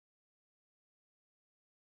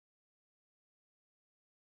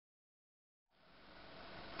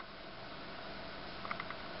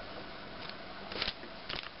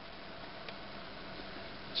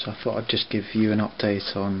So I thought I'd just give you an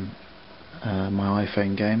update on my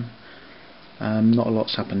iPhone game. Not a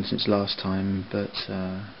lot's happened since last time, but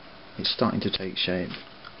it's starting to take shape.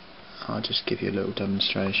 I'll just give you a little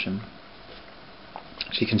demonstration.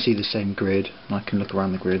 So you can see the same grid, and I can look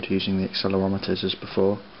around the grid using the accelerometers as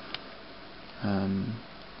before.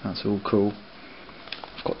 That's all cool.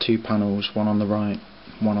 I've got two panels, one on the right,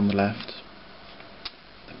 one on the left.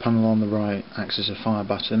 The panel on the right acts as a fire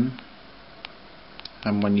button,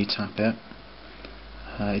 and when you tap it,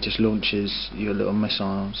 it just launches your little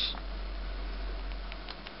missiles.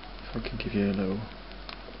 If I can give you a little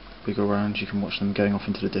wiggle round, you can watch them going off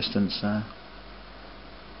into the distance there.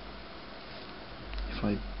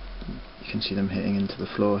 You can see them hitting into the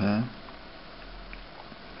floor here.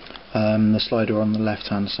 The slider on the left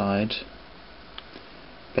hand side,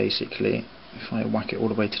 basically, if I whack it all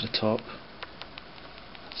the way to the top,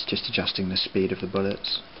 it's just adjusting the speed of the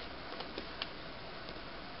bullets.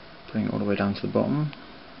 Bring it all the way down to the bottom,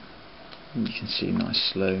 and you can see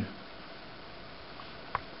nice slow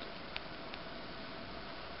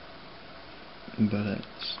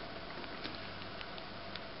bullets.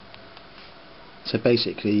 So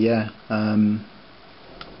basically, yeah,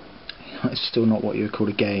 it's still not what you would call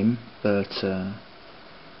a game, but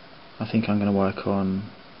I think I'm going to work on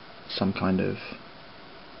some kind of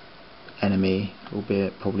enemy,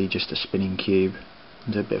 albeit probably just a spinning cube,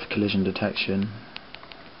 and do a bit of collision detection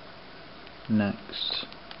next.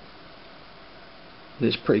 But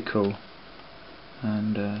it's pretty cool,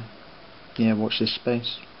 and yeah, watch this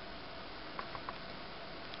space.